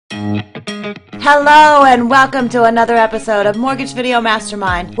Hello and welcome to another episode of Mortgage Video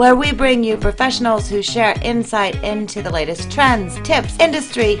Mastermind, where we bring you professionals who share insight into the latest trends, tips,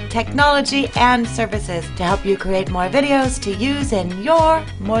 industry, technology, and services to help you create more videos to use in your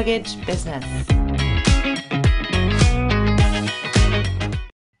mortgage business.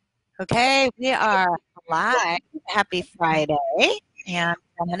 Okay, we are live. Happy Friday. And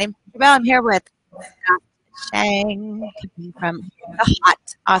my name is Isabel. I'm here with Scott Shang from the hot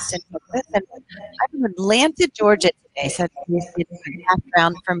Austin, Texas. And I'm in Atlanta, Georgia today, so it's a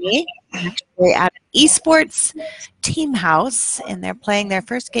background for me. I'm actually at an esports team house, and they're playing their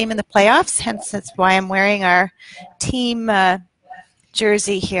first game in the playoffs, hence that's why I'm wearing our team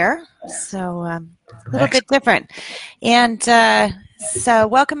jersey here. So a little bit different. And so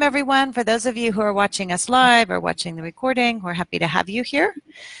welcome, everyone. For those of you who are watching us live or watching the recording, we're happy to have you here.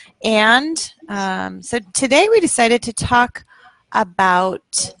 And so today we decided to talk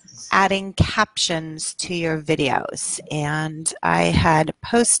about adding captions to your videos. And I had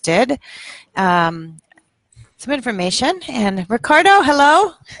posted some information. And Ricardo,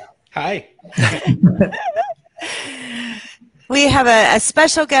 hello. Hi. We have a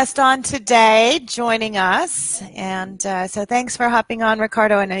special guest on today joining us. And so thanks for hopping on,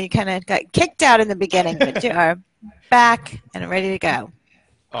 Ricardo. I know you kind of got kicked out in the beginning, but you are back and ready to go.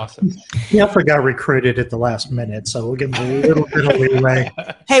 Awesome. Jeffrey got recruited at the last minute, so we'll give him a little bit of leeway.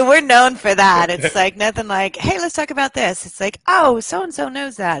 Hey, we're known for that. It's like nothing like, hey, let's talk about this. It's like, oh, so-and-so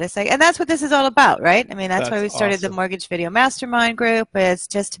knows that. It's like, and that's what this is all about, right? I mean, that's why we started awesome. the Mortgage Video Mastermind group, is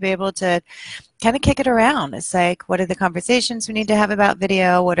just to be able to kind of kick it around. It's like, what are the conversations we need to have about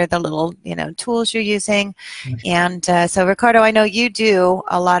video? What are the little, tools you're using? And so, Ricardo, I know you do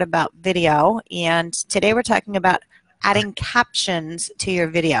a lot about video, and today we're talking about adding captions to your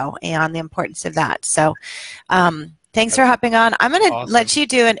video and the importance of that. So thanks for hopping on. I'm going to let you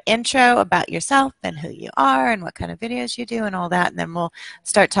do an intro about yourself and who you are and what kind of videos you do and all that, and then we'll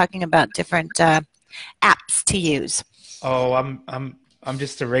start talking about different apps to use. Oh, I'm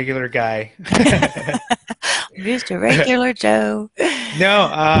just a regular guy. Just a regular Joe.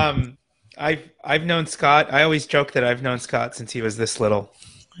 No, I've known Scott. I always joke that I've known Scott since he was this little.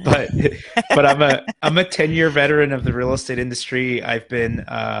 But I'm a 10-year veteran of the real estate industry. I've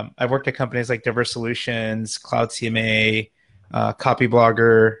worked at companies like Diverse Solutions, Cloud CMA,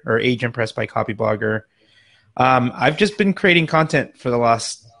 Copyblogger, or Agentpress by Copyblogger. I've just been creating content for the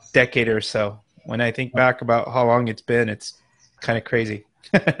last decade or so. When I think back about how long it's been, it's kind of crazy.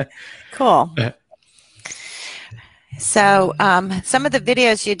 Cool. So some of the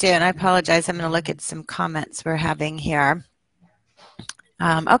videos you do, and I apologize, I'm going to look at some comments we're having here.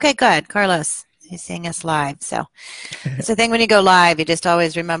 Okay, good. Carlos, he's seeing us live. So it's the thing when you go live, you just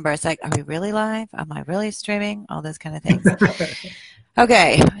always remember, it's like, are we really live? Am I really streaming? All those kind of things.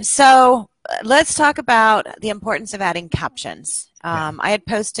 Okay, so let's talk about the importance of adding captions. I had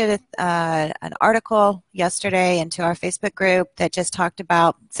posted an article yesterday into our Facebook group that just talked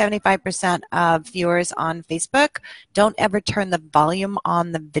about 75% of viewers on Facebook don't ever turn the volume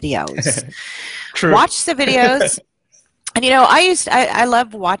on the videos. True. Watch the videos. And, I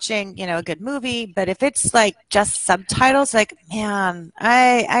love watching, a good movie, but if it's like just subtitles, like, man,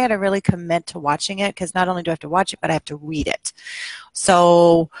 I got to really commit to watching it, because not only do I have to watch it, but I have to read it.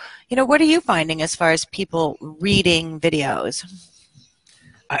 So, what are you finding as far as people reading videos?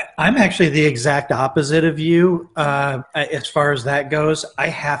 I'm actually the exact opposite of you as far as that goes. I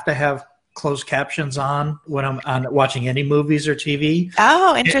have to have closed captions on when I'm watching any movies or TV.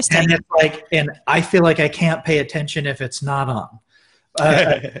 Oh, interesting. And it's like, and I feel like I can't pay attention if it's not on.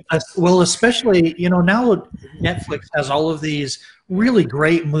 Well, especially, now Netflix has all of these really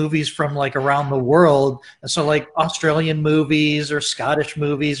great movies from like around the world. So like Australian movies or Scottish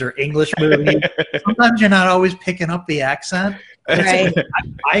movies or English movies. Sometimes you're not always picking up the accent. Right.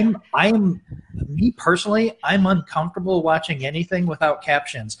 Me personally, I'm uncomfortable watching anything without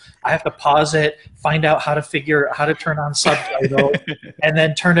captions. I have to pause it, find out how to turn on subtitles, and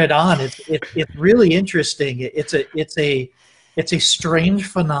then turn it on. It's really interesting. It's a strange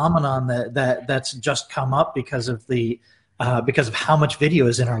phenomenon that's just come up because of how much video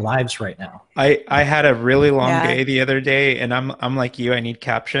is in our lives right now. I had a really long day the other day, and I'm like you. I need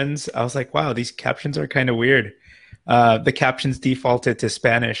captions. I was like, wow, these captions are kind of weird. The captions defaulted to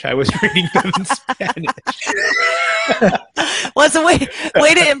Spanish. I was reading them in Spanish. Well, it's a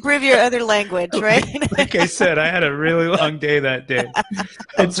way to improve your other language, right? Like I said, I had a really long day that day.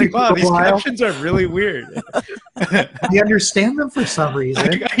 I was like, wow, these captions are really weird. I understand them for some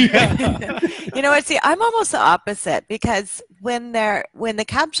reason. Yeah. You know what? See, I'm almost the opposite, because when the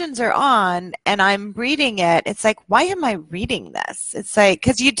captions are on and I'm reading it, it's like, why am I reading this? It's like,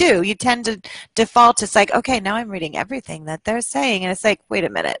 because you tend to default. It's like, okay, now I'm reading everything that they're saying, and it's like, wait a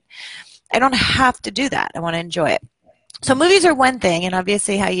minute, I don't have to do that. I want to enjoy it. So movies are one thing, and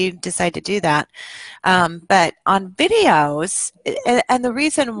obviously how you decide to do that. But on videos, and the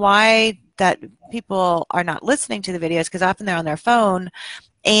reason why that people are not listening to the videos, because often they're on their phone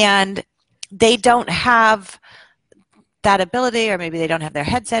and they don't have that ability, or maybe they don't have their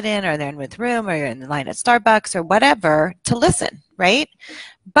headset in, or they're in with room, or you're in the line at Starbucks or whatever to listen, right?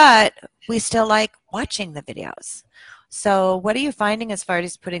 But we still like watching the videos. So what are you finding as far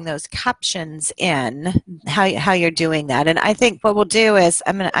as putting those captions in, how you're doing that? And I think what we'll do is,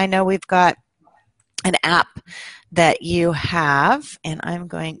 I know we've got an app that you have, and I'm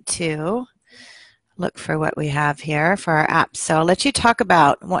going to look for what we have here for our app. So I'll let you talk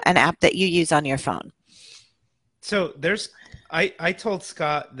about an app that you use on your phone. So I told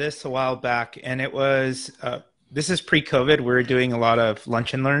Scott this a while back, and it was, this is pre-COVID. We were doing a lot of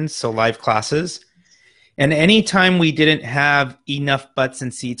lunch and learns, so live classes. And anytime we didn't have enough butts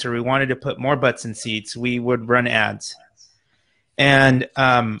and seats, or we wanted to put more butts and seats, we would run ads. And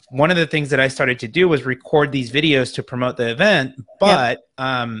one of the things that I started to do was record these videos to promote the event. But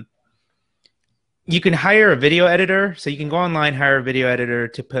you can hire a video editor. So you can go online, hire a video editor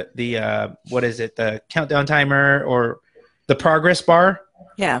to put the, the countdown timer or the progress bar.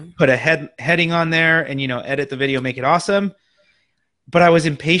 Yeah. Put a heading on there and, edit the video, make it awesome. But I was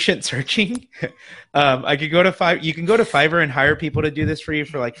impatient searching. I could go to you can go to Fiverr and hire people to do this for you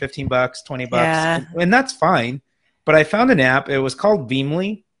for like $15, $20, and that's fine. But I found an app. It was called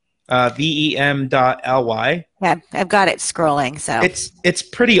Veemly, VEM.ly. Yeah, I've got it scrolling. So it's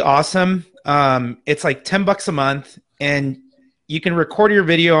pretty awesome. It's like $10 a month, and you can record your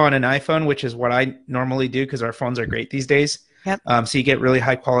video on an iPhone, which is what I normally do because our phones are great these days. Yep. So you get really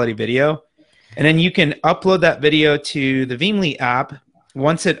high quality video. And then you can upload that video to the Veemly app.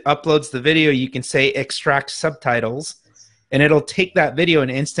 Once it uploads the video, you can say extract subtitles, and it'll take that video and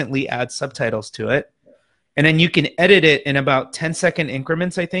instantly add subtitles to it. And then you can edit it in about 10-second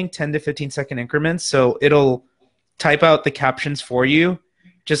increments, I think, 10 to 15-second increments. So it'll type out the captions for you.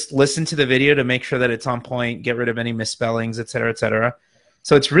 Just listen to the video to make sure that it's on point, get rid of any misspellings, et cetera, et cetera.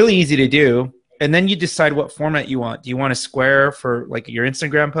 So it's really easy to do. And then you decide what format you want. Do you want a square for like your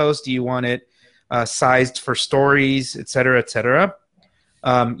Instagram post? Do you want it sized for stories, et cetera, et cetera?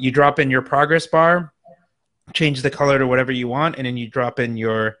 You drop in your progress bar, change the color to whatever you want, and then you drop in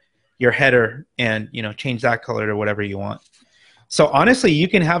your header and change that color to whatever you want. So honestly, you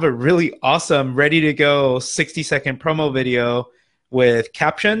can have a really awesome, ready to go 60-second promo video with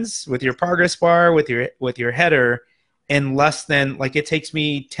captions, with your progress bar, with your header, in less than, like, it takes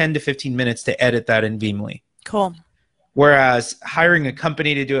me 10 to 15 minutes to edit that in Veemly. Cool. Whereas hiring a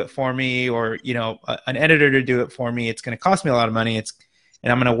company to do it for me, or an editor to do it for me, it's going to cost me a lot of money.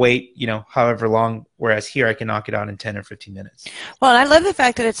 And I'm going to wait, however long. Whereas here, I can knock it out in 10 or 15 minutes. Well, and I love the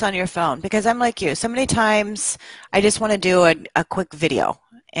fact that it's on your phone, because I'm like you. So many times, I just want to do a quick video.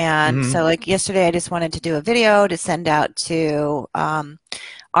 And so like yesterday, I just wanted to do a video to send out to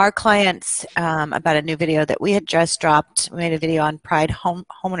our clients about a new video that we had just dropped. We made a video on Pride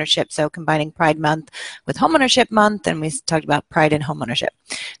homeownership, so combining Pride Month with Homeownership Month, and we talked about Pride and homeownership.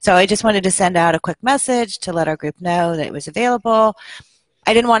 So I just wanted to send out a quick message to let our group know that it was available.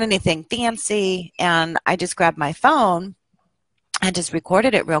 I didn't want anything fancy, and I just grabbed my phone and just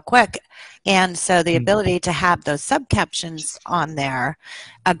recorded it real quick. And so the ability to have those subcaptions on there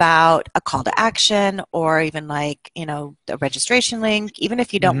about a call to action, or even like, the registration link, even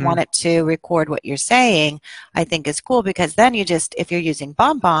if you don't want it to record what you're saying, I think is cool, because then if you're using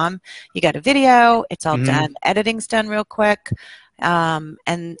BombBomb, you got a video, it's all done, editing's done real quick,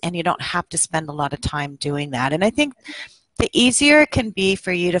 and you don't have to spend a lot of time doing that. And I think the easier it can be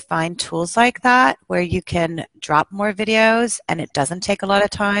for you to find tools like that, where you can drop more videos and it doesn't take a lot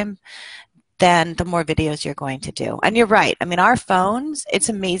of time, then the more videos you're going to do. And you're right. I mean, our phones, it's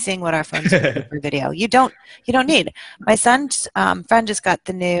amazing what our phones can do for video. You don't need. My son's friend just got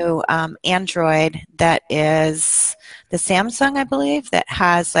the new Android that is the Samsung, I believe, that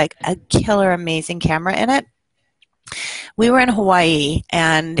has like a killer amazing camera in it. We were in Hawaii,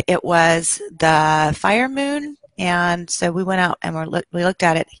 and it was the fire moon. And so we went out and we looked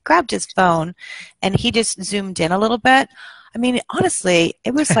at it. He grabbed his phone and he just zoomed in a little bit. I mean, honestly,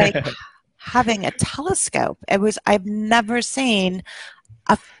 it was like having a telescope. I've never seen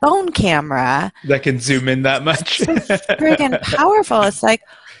a phone camera that can zoom in that much. So friggin' powerful. It's like,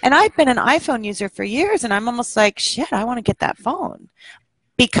 and I've been an iPhone user for years, and I'm almost like, shit, I want to get that phone,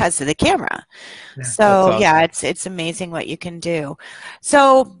 because of the camera. Yeah, So awesome. yeah, it's amazing what you can do.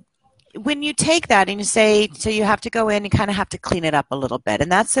 So when you take that and you say, so you have to go in, you kind of have to clean it up a little bit.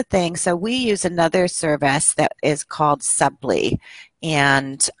 And that's the thing. So we use another service that is called Subly.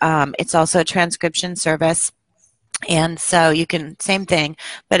 And it's also a transcription service. And so you can, same thing,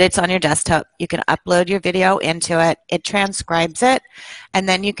 but it's on your desktop. You can upload your video into it. It transcribes it. And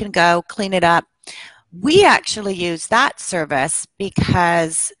then you can go clean it up. We actually use that service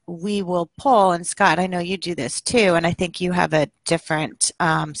because we will pull, and Scott, I know you do this too, and I think you have a different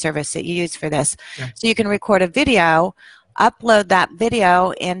service that you use for this. Yeah. So you can record a video, upload that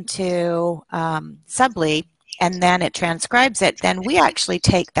video into Subly, and then it transcribes it. Then we actually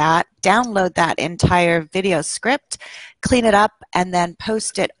take that, download that entire video script, clean it up, and then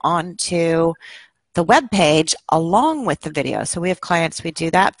post it onto the web page along with the video. So we have clients we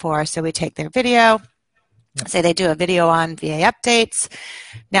do that for. So we take their video, say they do a video on VA updates.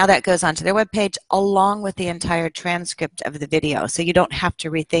 Now that goes onto their webpage along with the entire transcript of the video. So you don't have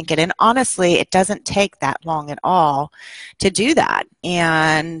to rethink it. And honestly, it doesn't take that long at all to do that.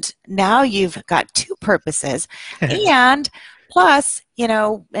 And now you've got two purposes. And plus, you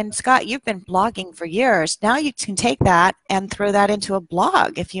know, and Scott, you've been blogging for years. Now you can take that and throw that into a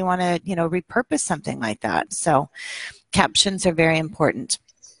blog if you want to, you know, repurpose something like that. So captions are very important.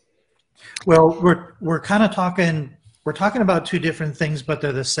 Well, we're kind of talking. We're talking about two different things, but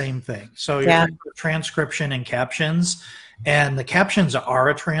they're the same thing. So you're talking about transcription and captions, and the captions are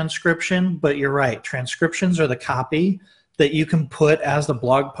a transcription. But you're right, transcriptions are the copy that you can put as the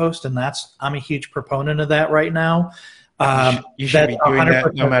blog post, and I'm a huge proponent of that right now. You should be doing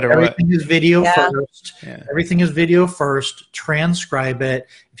that no matter what. Everything is video first. Yeah. Everything is video first. Transcribe it.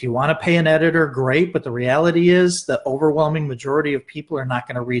 If you want to pay an editor, great. But the reality is the overwhelming majority of people are not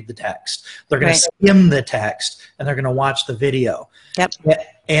going to read the text. They're going to skim the text and they're going to watch the video. Yep.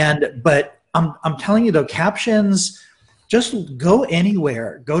 But I'm telling you though, captions, just go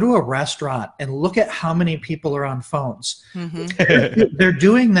anywhere. Go to a restaurant and look at how many people are on phones. Mm-hmm. They're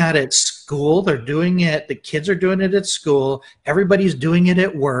doing that at school. They're doing it. The kids are doing it at school. Everybody's doing it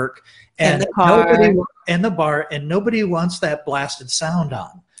at work. And the car. And the bar. And nobody wants that blasted sound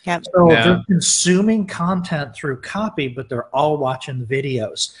on. Yep. So they're consuming content through copy, but they're all watching the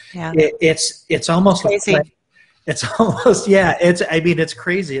videos. Yeah. It's almost crazy. It's almost, it's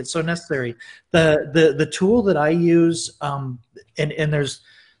crazy. It's so necessary. The tool that I use, and there's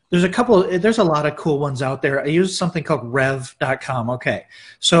a lot of cool ones out there. I use something called rev.com. Okay.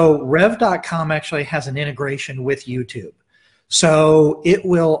 So rev.com actually has an integration with YouTube. So it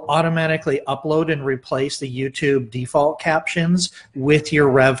will automatically upload and replace the YouTube default captions with your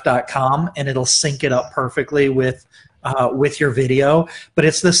rev.com, and it'll sync it up perfectly with your video. But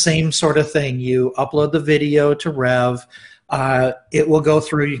it's the same sort of thing. You upload the video to Rev. It will go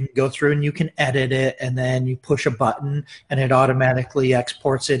through. You can go through and you can edit it, and then you push a button, and it automatically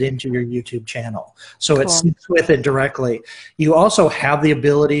exports it into your YouTube channel. So it syncs with it directly. You also have the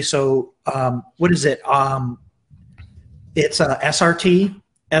ability. So what is it? It's a SRT.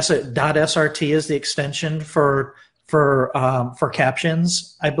 .srt is the extension for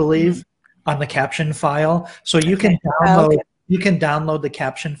captions, I believe, on the caption file. So you can download the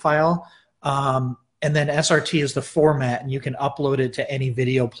caption file, and then SRT is the format, and you can upload it to any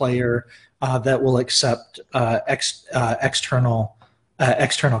video player that will accept external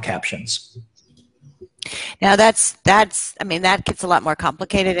captions. Now that gets a lot more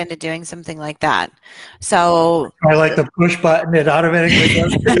complicated into doing something like that. So I like the push button; it automatically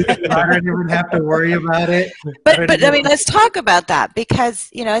does it. I don't even have to worry about it. But I mean, let's talk about that, because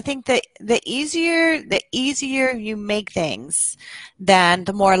I think that the easier you make things, then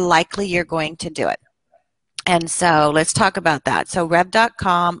the more likely you're going to do it. And so let's talk about that. So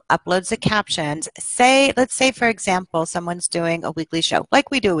rev.com uploads the captions. Let's say, for example, someone's doing a weekly show,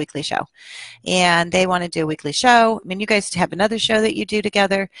 like we do a weekly show, and they want to do a weekly show. I mean, you guys have another show that you do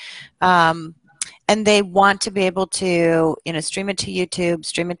together, and they want to be able to, stream it to YouTube,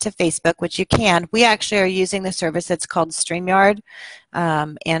 stream it to Facebook, which you can. We actually are using the service that's called StreamYard,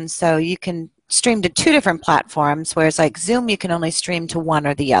 and so you can stream to two different platforms, whereas like Zoom, you can only stream to one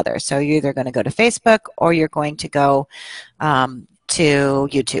or the other. So you're either going to go to Facebook or you're going to go to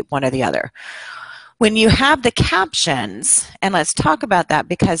YouTube, one or the other. When you have the captions, and let's talk about that,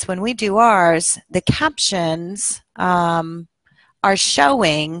 because when we do ours, the captions are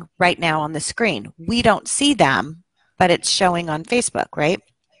showing right now on the screen. We don't see them, but it's showing on Facebook, right?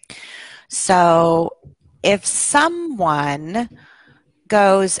 So if someone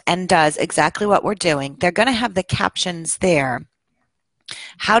goes and does exactly what we're doing, they're going to have the captions there.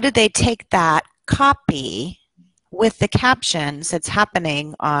 How do they take that copy with the captions that's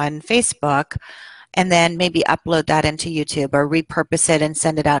happening on Facebook, and then maybe upload that into YouTube or repurpose it and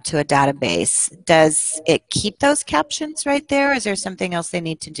send it out to a database. Does it keep those captions right there? Is there something else they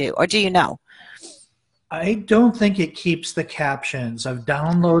need to do? Or do you know? I don't think it keeps the captions. I've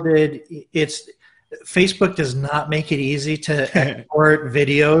downloaded Facebook does not make it easy to export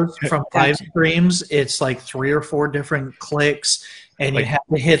videos from live streams. It's like 3 or 4 different clicks, and you have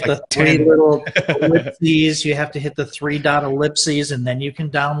to hit the 3 little ellipses. You have to hit the 3 dot ellipses, and then you can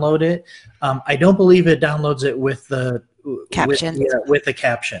download it. I don't believe it downloads it with the captions. With the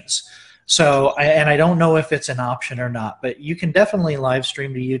captions. So, I don't know if it's an option or not, but you can definitely live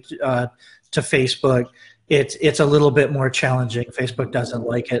stream to YouTube, to Facebook. It's a little bit more challenging. Facebook doesn't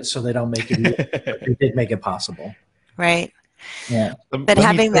like it, so they don't make it easy. They did make it possible. Right. Yeah. But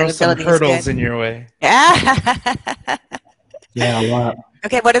having that ability hurdles in your way. Yeah. Yeah, a lot.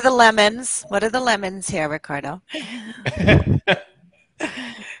 Okay, what are the lemons? What are the lemons here, Ricardo?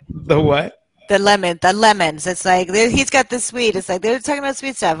 The what? The lemons. It's like he's got the sweet. It's like they're talking about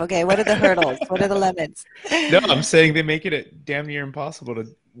sweet stuff. Okay, what are the hurdles? What are the lemons? No, I'm saying they make it damn near impossible to.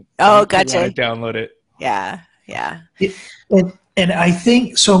 Gotcha. Download it. Yeah. And I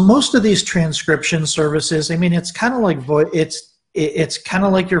think so. Most of these transcription services, I mean, it's kind of like it's kind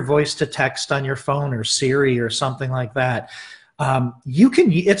of like your voice to text on your phone or Siri or something like that.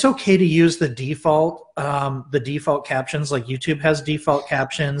 It's okay to use the default captions. Like YouTube has default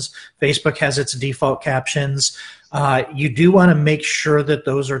captions, Facebook has its default captions. You do want to make sure that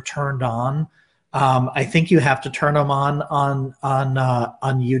those are turned on. I think you have to turn them on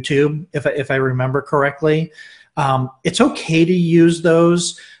YouTube, if I remember correctly. It's okay to use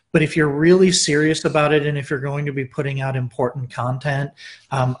those, but if you're really serious about it and if you're going to be putting out important content,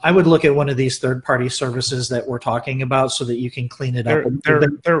 I would look at one of these third-party services that we're talking about so that you can clean it up.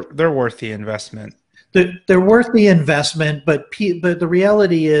 They're worth the investment. They're worth the investment, but the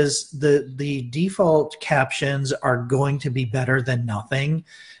reality is the default captions are going to be better than nothing.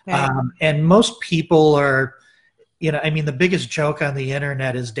 Right. And most people are, I mean, the biggest joke on the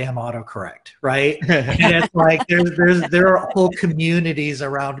internet is damn autocorrect, right? And it's like there are whole communities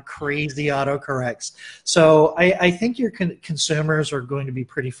around crazy autocorrects. So I think your consumers are going to be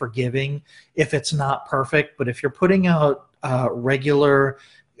pretty forgiving if it's not perfect. But if you're putting out regular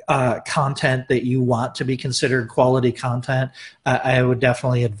content that you want to be considered quality content, I would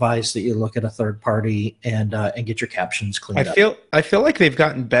definitely advise that you look at a third party and get your captions cleaned up. I feel like they've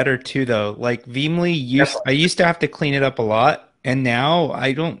gotten better too, though. Like Veemly I used to have to clean it up a lot, and now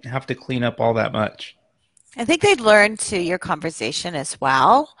I don't have to clean up all that much. I think they'd learn to your conversation as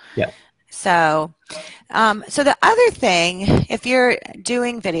well. Yeah. So the other thing, if you're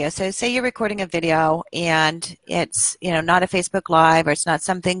doing video, so say you're recording a video and it's, not a Facebook Live or it's not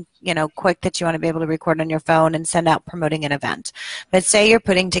something, quick that you want to be able to record on your phone and send out promoting an event. But say you're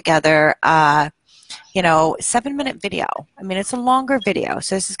putting together, 7-minute video. I mean, it's a longer video.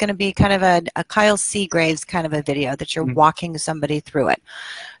 So this is going to be kind of a Kyle Seagraves kind of a video that you're walking somebody through it.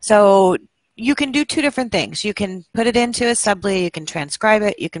 So you can do 2 different things. You can put it into a Subbly, you can transcribe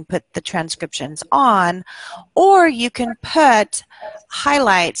it, you can put the transcriptions on, or you can put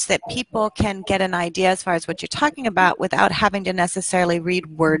highlights that people can get an idea as far as what you're talking about without having to necessarily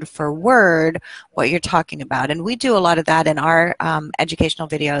read word for word what you're talking about. And we do a lot of that in our educational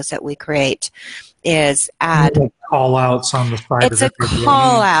videos that we create, is add call outs on the side. It's a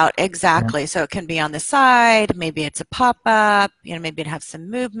call out, exactly. Yeah. So it can be on the side, maybe it's a pop-up, maybe it have some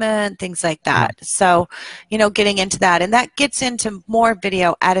movement, things like that. Yeah. So, getting into that, and that gets into more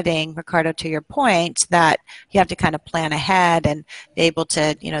video editing, Ricardo, to your point, that you have to kind of plan ahead and be able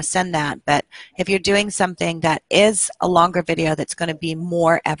to, send that. But if you're doing something that is a longer video that's going to be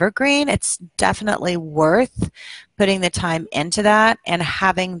more evergreen, it's definitely worth putting the time into that and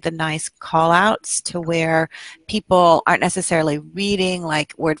having the nice call outs to where people aren't necessarily reading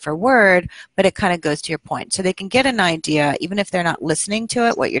like word for word, but it kind of goes to your point. So they can get an idea, even if they're not listening to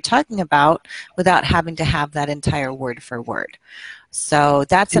it, what you're talking about, without having to have that entire word for word. So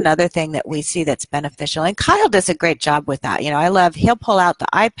that's another thing that we see that's beneficial. And Kyle does a great job with that. He'll pull out the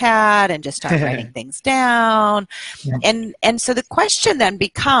iPad and just start writing things down. Yeah. And so the question then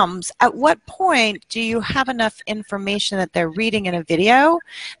becomes, at what point do you have enough information that they're reading in a video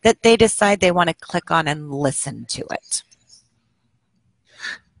that they decide they want to click on and listen to it?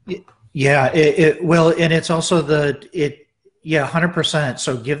 Yeah, and it's also 100%.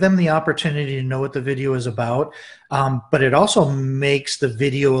 So give them the opportunity to know what the video is about, but it also makes the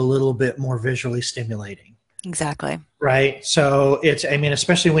video a little bit more visually stimulating. Exactly. Right. So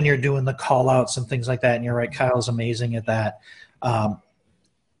especially when you're doing the call outs and things like that, and you're right, Kyle's amazing at that.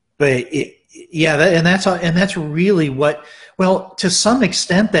 But Yeah, and that's really what. Well, to some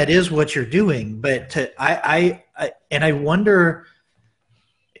extent, that is what you're doing. But I wonder,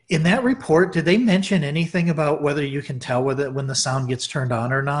 in that report, did they mention anything about whether you can tell whether when the sound gets turned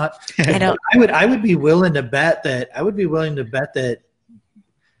on or not? I don't. I would be willing to bet that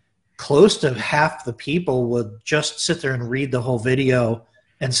close to half the people would just sit there and read the whole video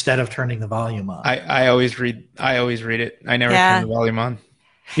instead of turning the volume on. I always read it. I never turn the volume on.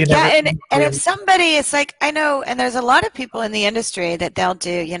 And if somebody is like, I know, and there's a lot of people in the industry that they'll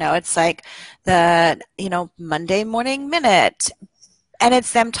do, it's like the, Monday Morning Minute, and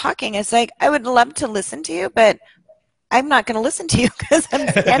it's them talking. It's like, I would love to listen to you, but I'm not going to listen to you because I'm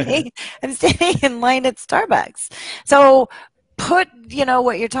standing in line at Starbucks. So put,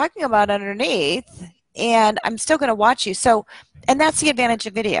 what you're talking about underneath, and I'm still going to watch you. So, and that's the advantage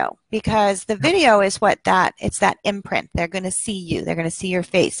of video, because the video is it's that imprint. They're going to see you. They're going to see your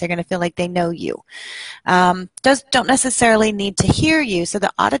face. They're going to feel like they know you. Don't necessarily need to hear you. So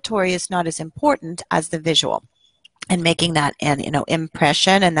the auditory is not as important as the visual, and making that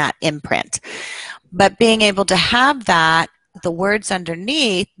impression and that imprint. But being able to have that, the words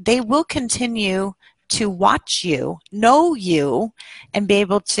underneath, they will continue to watch you, know you, and be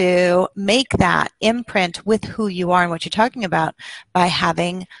able to make that imprint with who you are and what you're talking about by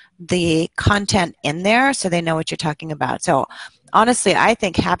having the content in there so they know what you're talking about. So honestly, I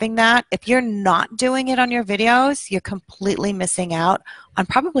think having that, if you're not doing it on your videos, you're completely missing out on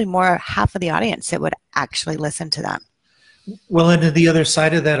probably half of the audience that would actually listen to them. Well, and the other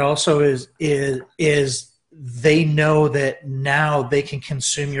side of that also is they know that now they can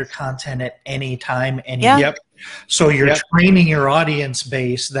consume your content at any time, anywhere. Yep. So you're training your audience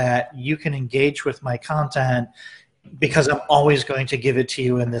base that you can engage with my content because I'm always going to give it to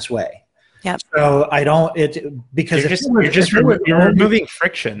you in this way. Yep. So you're removing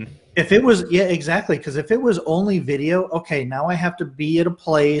friction. If it was, exactly. Because if it was only video, okay, now I have to be at a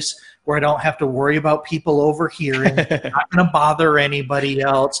place where I don't have to worry about people overhearing. I'm not going to bother anybody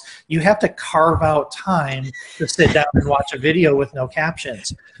else. You have to carve out time to sit down and watch a video with no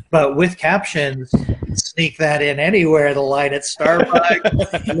captions. But with captions, sneak that in anywhere. The line at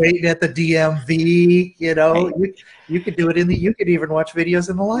Starbucks, waiting at the DMV. You could do it you could even watch videos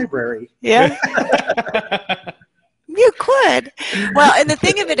in the library. Yeah. You could. Well, and the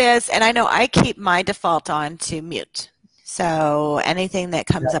thing of it is, and I know I keep my default on to mute. So anything that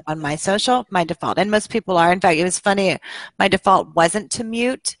comes up on my social, my default. And most people are. In fact, it was funny. My default wasn't to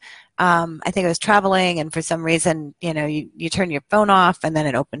mute. I think I was traveling, and for some reason, you turn your phone off, and then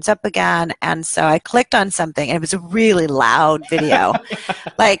it opens up again. And so I clicked on something, and it was a really loud video,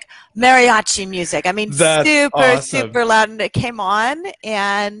 like mariachi music. I mean, super loud. And it came on,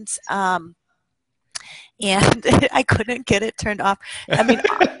 and I couldn't get it turned off. I mean,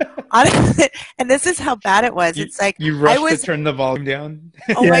 honestly, and this is how bad it was. It's like you rushed to turn the volume down.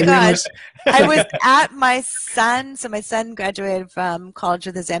 Oh my gosh. I was at my son. So my son graduated from college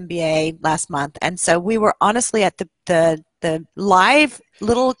with his MBA last month. And so we were honestly at the live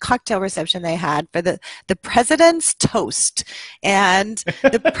little cocktail reception they had for the president's toast. And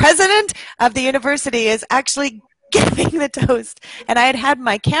the president of the university is actually giving the toast, and I had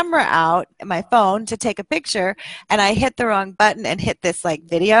my camera out, my phone, to take a picture, and I hit the wrong button and hit this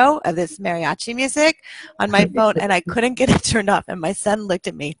video of this mariachi music on my phone, and I couldn't get it turned off, and my son looked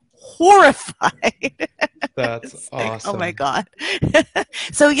at me horrified. That's awesome. Oh my God.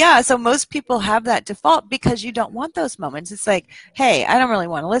 So most people have that default because you don't want those moments. It's like, hey, I don't really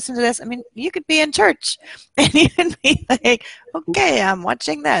want to listen to this. I mean, you could be in church and you can be like, okay, I'm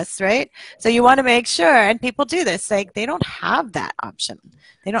watching this, right? So you want to make sure, and people do this, like they don't have that option.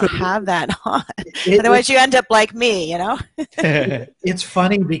 They don't have that on. Otherwise you end up like me, It's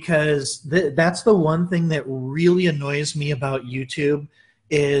funny because that's the one thing that really annoys me about YouTube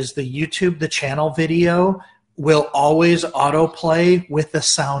is the channel video will always autoplay with the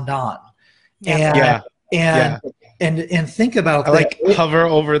sound on. And think about that. Like hover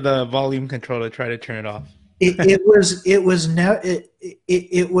over the volume control to try to turn it off. It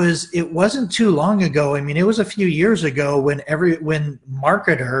wasn't too long ago. I mean, it was a few years ago when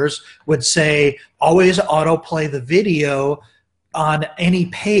marketers would say always autoplay the video on any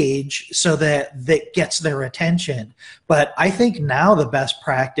page so that gets their attention. But I think now the best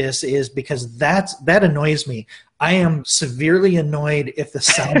practice is, because that annoys me. I am severely annoyed if the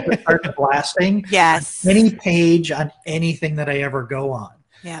sound starts blasting. Yes. Any page on anything that I ever go on.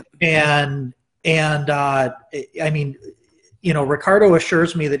 Yeah. And I mean, Ricardo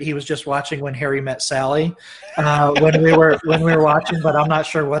assures me that he was just watching When Harry Met Sally when we were watching, but I'm not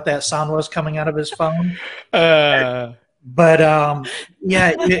sure what that sound was coming out of his phone. But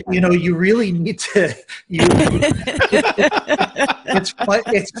yeah, you really need to. It's fun.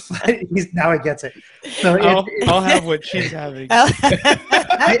 It's fun. Now he gets it. So I'll have what she's having.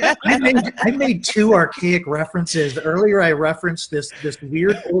 I made two archaic references. Earlier, I referenced this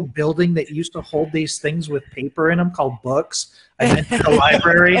weird old building that used to hold these things with paper in them called books. I mentioned the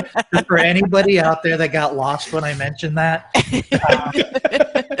library. For anybody out there that got lost when I mentioned that.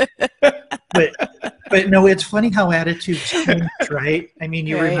 But no, it's funny how attitudes change, right? I mean,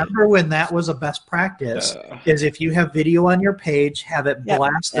 you remember when that was a best practice, is if you have video on your page, have it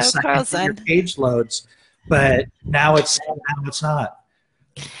blast the second that your page loads. But now it's not.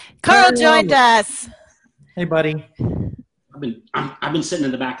 Carl joined us. Hey, buddy. I've been sitting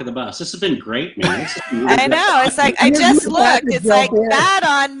in the back of the bus. This has been great, man. I know. It's like I just looked. It's like bad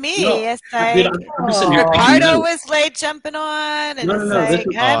on me. It's like Ricardo was late jumping on, and it's like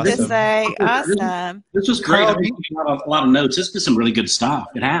I'm just like awesome. This was great. I got a lot of notes. This is some really good stuff.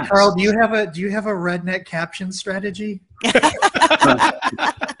 It has. Carl, do you have a redneck caption strategy?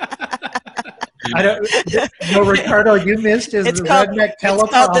 I don't. No, Ricardo, you missed his redneck teleprompter.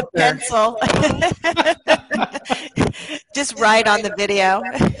 It's called the pencil. Just write on the video.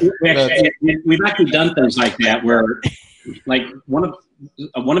 We've actually done things like that where, like one of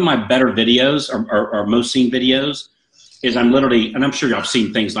my better videos or most seen videos is I'm literally, and I'm sure y'all have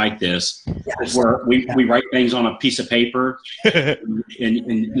seen things like this, is where we write things on a piece of paper and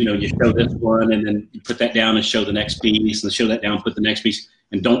you show this one and then you put that down and show the next piece and show that down and put the next piece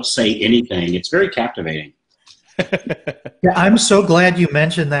and don't say anything. It's very captivating. Yeah, I'm so glad you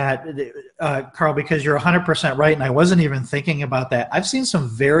mentioned that, Carl, because you're 100% right, and I wasn't even thinking about that. I've seen some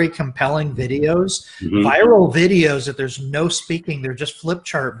very compelling videos, viral videos that there's no speaking, they're just flip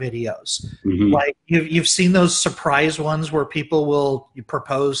chart videos. Like you've seen those surprise ones where people will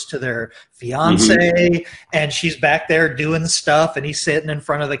propose to their fiance, and she's back there doing stuff, and he's sitting in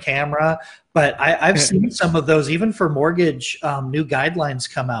front of the camera. But I've seen some of those, even for mortgage, new guidelines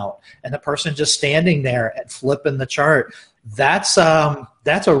come out, and the person just standing there and flipping the chart. That's a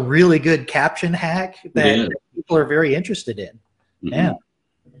really good caption hack that people are very interested in. Yeah,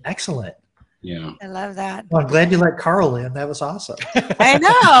 excellent. Yeah, I love that. Well, I'm glad you let Carl in. That was awesome. I know.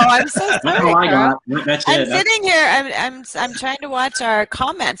 I'm so sorry. That's all I got. That's I'm it. sitting here. I'm trying to watch our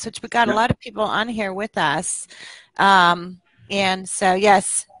comments, which we got a lot of people on here with us, and so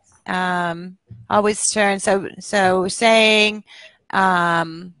yes. Always turn. So saying,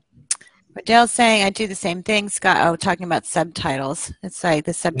 Dale's saying I do the same thing. Scott, talking about subtitles. It's like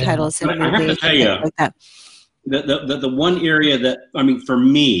the subtitles in movies. I have to tell you, like that. The one area that, I mean, for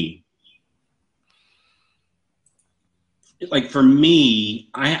me,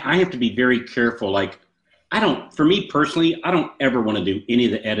 I have to be very careful. Like, for me personally, I don't ever want to do any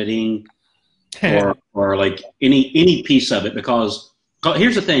of the editing or like any piece of it, because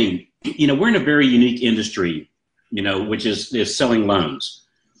here's the thing, we're in a very unique industry, which is selling loans.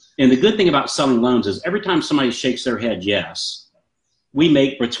 And the good thing about selling loans is every time somebody shakes their head yes, we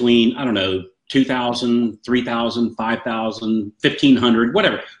make between, I don't know, $2,000, $3,000, $5,000, $1,500,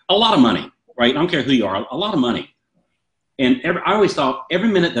 whatever. A lot of money, right? I don't care who you are, a lot of money. And I always thought every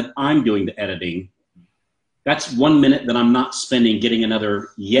minute that I'm doing the editing, that's 1 minute that I'm not spending getting another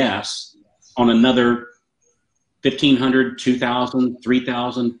yes on another $1,500, $2,000,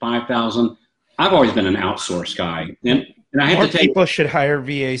 $3,000, $5,000. I've always been an outsource guy, and I have to tell you, people should hire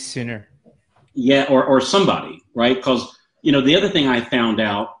VAs sooner. Yeah, or somebody, right? Because the other thing I found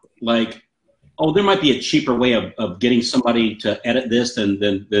out, like, there might be a cheaper way of getting somebody to edit this than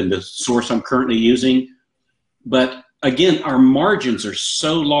the source I'm currently using. But again, our margins are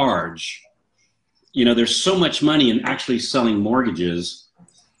so large. There's so much money in actually selling mortgages.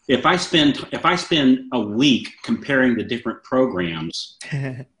 If I spend a week comparing the different programs,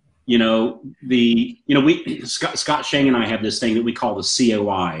 Scott Shang and I have this thing that we call the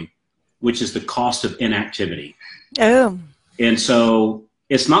COI, which is the cost of inactivity. Oh. And so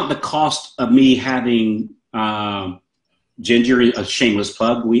it's not the cost of me having Ginger, a shameless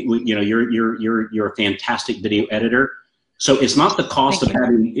plug. You're a fantastic video editor. So it's not the cost of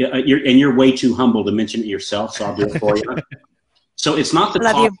having, and you're way too humble to mention it yourself, so I'll do it for you. So it's not the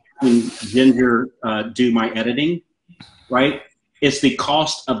cost of having Ginger do my editing, right? It's the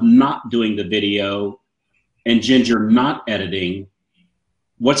cost of not doing the video and Ginger not editing.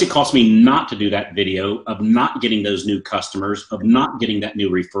 What's it cost me not to do that video, of not getting those new customers, of not getting that new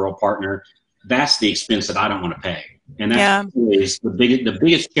referral partner? That's the expense that I don't want to pay. And that's always the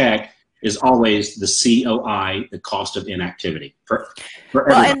biggest check. is always the COI, the cost of inactivity for Well,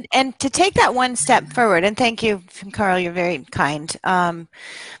 everyone. and to take that one step forward, and thank you, Carl, you're very kind.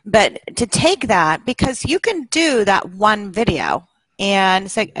 But to take that, because you can do that one video. And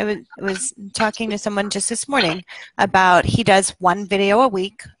it's like I was talking to someone just this morning about he does one video a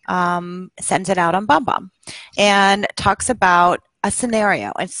week, sends it out on BombBomb, and talks about a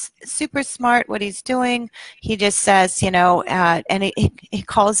scenario. It's super smart what he's doing. He just says, and he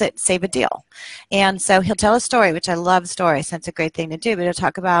calls it Save a Deal. And so he'll tell a story, which I love stories. That's a great thing to do. But he'll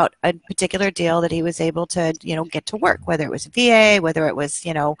talk about a particular deal that he was able to, get to work, whether it was a VA, whether it was,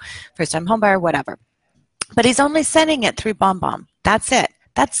 first-time homebuyer, whatever. But he's only sending it through BombBomb. That's it.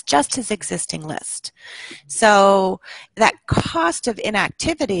 That's just his existing list. So that cost of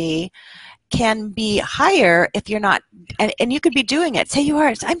inactivity can be higher if you're not, and you could be doing it. Say you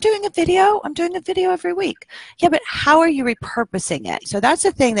are, I'm doing a video every week. Yeah, but how are you repurposing it? So that's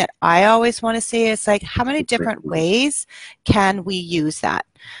the thing that I always want to see is like, how many different ways can we use that?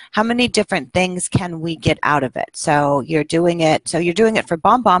 How many different things can we get out of it? So you're doing it for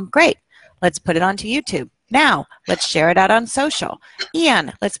BombBomb, great. Let's put it onto YouTube. Now, let's share it out on social.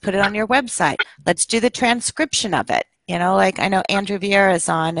 Ian, let's put it on your website. Let's do the transcription of it. Like I know Andrew Vieira is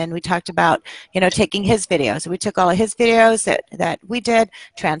on, and we talked about, taking his videos. We took all of his videos that we did,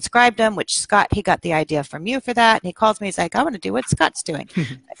 transcribed them, which Scott, he got the idea from you for that. And he calls me, he's like, I want to do what Scott's doing.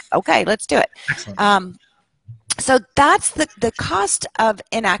 Okay, let's do it. Excellent. So that's the cost of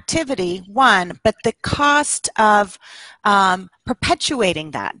inactivity, one, but the cost of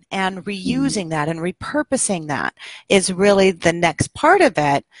perpetuating that and reusing that and repurposing that is really the next part of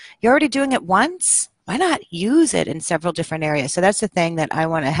it. You're already doing it once. Why not use it in several different areas? So that's the thing that I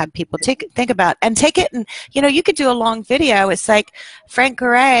want to have people think about and take it. And, you could do a long video. It's like Frank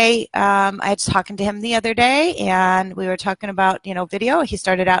Garay, I was talking to him the other day, and we were talking about, video. He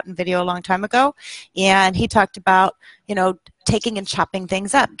started out in video a long time ago, and he talked about, taking and chopping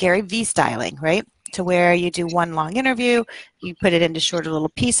things up, Gary V styling, right? To where you do one long interview, you put it into shorter little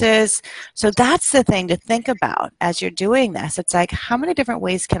pieces. So that's the thing to think about as you're doing this. It's like, how many different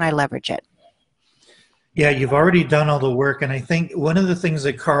ways can I leverage it? Yeah, you've already done all the work. And I think one of the things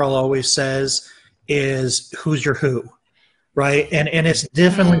that Carl always says is, who's your who, right? And it's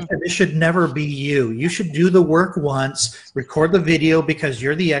definitely, it should never be you. You should do the work once, record the video because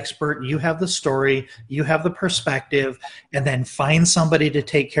you're the expert, you have the story, you have the perspective, and then find somebody to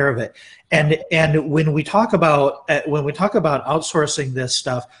take care of it. And when we talk about outsourcing this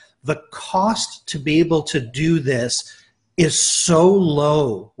stuff, the cost to be able to do this is so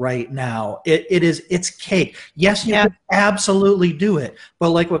low right now. It's cake. Yes, you can absolutely do it. But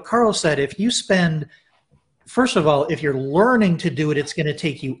like what Carl said, if you spend, first of all, if you're learning to do it, it's going to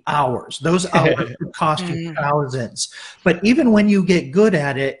take you hours. Those hours could cost you thousands. But even when you get good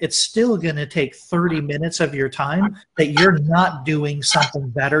at it, it's still going to take 30 minutes of your time that you're not doing something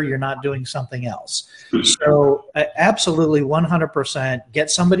better. You're not doing something else. So absolutely 100%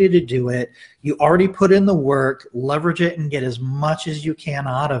 get somebody to do it. You already put in the work, leverage it and get as much as you can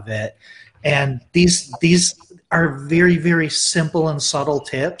out of it. And these are very, very simple and subtle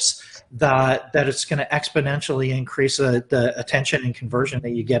tips that it's going to exponentially increase the attention and conversion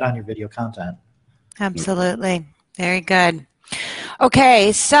that you get on your video content. Absolutely. Very good.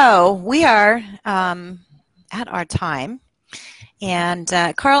 Okay, so we are at our time. And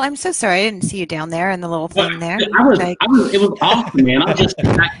Carl, I'm so sorry I didn't see you down there in the little thing there. It was awesome, man.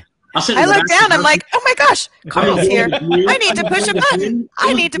 I looked down. I'm like, oh my gosh, Carl's here. I need to push a button.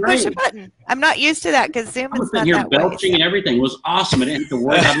 I need to push a button. I'm not used to that because Zoom is not that way. Belching and everything. It was awesome. I didn't have to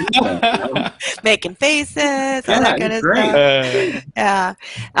worry about it. Making faces, all that kind of stuff.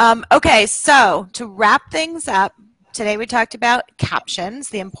 Yeah. Okay, so to wrap things up, today we talked about captions,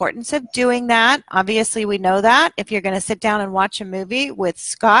 the importance of doing that. Obviously, we know that. If you're going to sit down and watch a movie with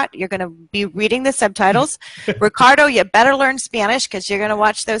Scott, you're going to be reading the subtitles. Ricardo, you better learn Spanish because you're going to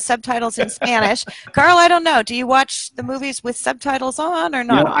watch those subtitles in Spanish. Carl, I don't know. Do you watch the movies with subtitles on or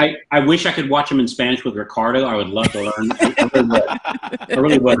not? I wish I could watch them in Spanish with Ricardo. I would love to learn. I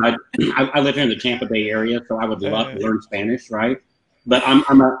really would. I live here in the Tampa Bay area, so I would love to learn Spanish, right? But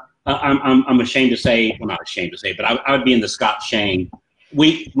I'm ashamed to say, well, not ashamed to say, but I would be in the Scott shame.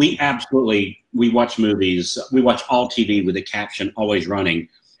 We watch movies. We watch all TV with the caption always running,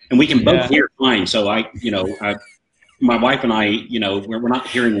 and we can both hear fine. So my wife and I, we're not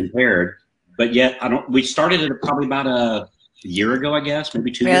hearing impaired, but yet we started it probably about a year ago, I guess,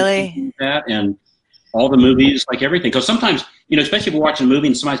 maybe 2 years. Really? That and all the movies, like everything. Because sometimes, especially if we're watching a movie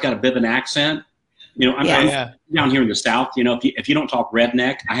and somebody's got a bit of an accent. I'm down here in the South. If you don't talk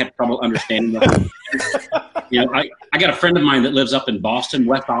redneck, I have trouble understanding that. You know, I got a friend of mine that lives up in Boston,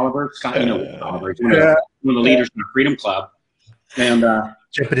 West Oliver. Scott, you know, West Oliver. He's one of the leaders in the Freedom Club. And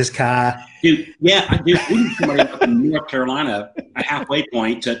Jumping his car. dude, we need somebody up in North Carolina, a halfway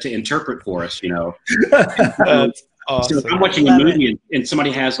point to interpret for us. You know, That's so awesome. if I'm watching a movie and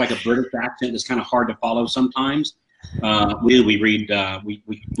somebody has like a British accent that's kind of hard to follow sometimes. We read we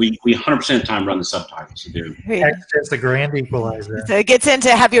 100% of the time run the subtitles. Dude. It's the grand equalizer. So it gets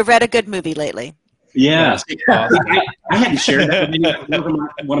into, have you read a good movie lately? Yeah, Awesome. I hadn't shared that with anyone.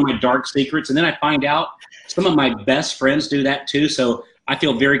 One of my dark secrets, and then I find out some of my best friends do that too. So I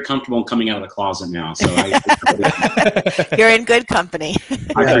feel very comfortable in coming out of the closet now. So You're in good company.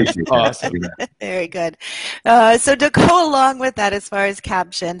 I appreciate that. Awesome. Very good. So to go along with that, as far as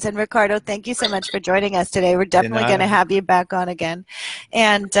captions, and Ricardo, thank you so much for joining us today. We're definitely going to have you back on again.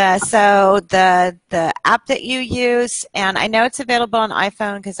 And so the app that you use, and I know it's available on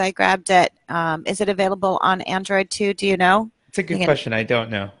iPhone because I grabbed it. Is it available on Android too? Do you know? It's a good question. I don't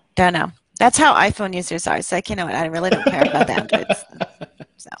know. Don't know. That's how iPhone users are. So, like, you know what? I really don't care about the Androids.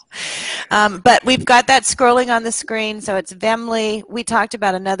 So, but we've got that scrolling on the screen. So it's Vemly. We talked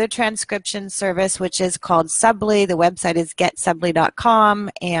about another transcription service, which is called Subly. The website is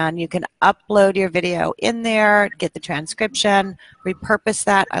getsubly.com, and you can upload your video in there, get the transcription, repurpose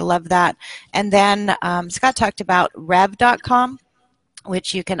that. I love that. And then Scott talked about rev.com,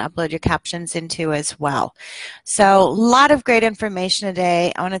 which you can upload your captions into as well. So a lot of great information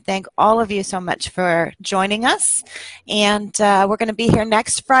today. I want to thank all of you so much for joining us. And we're going to be here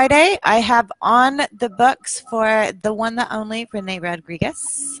next Friday. I have on the books for the one, the only, Renee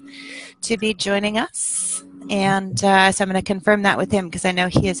Rodriguez to be joining us. And so I'm going to confirm that with him because I know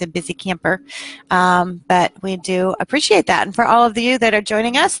he is a busy camper. But we do appreciate that. And for all of you that are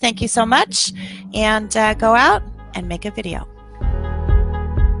joining us, thank you so much. And go out and make a video.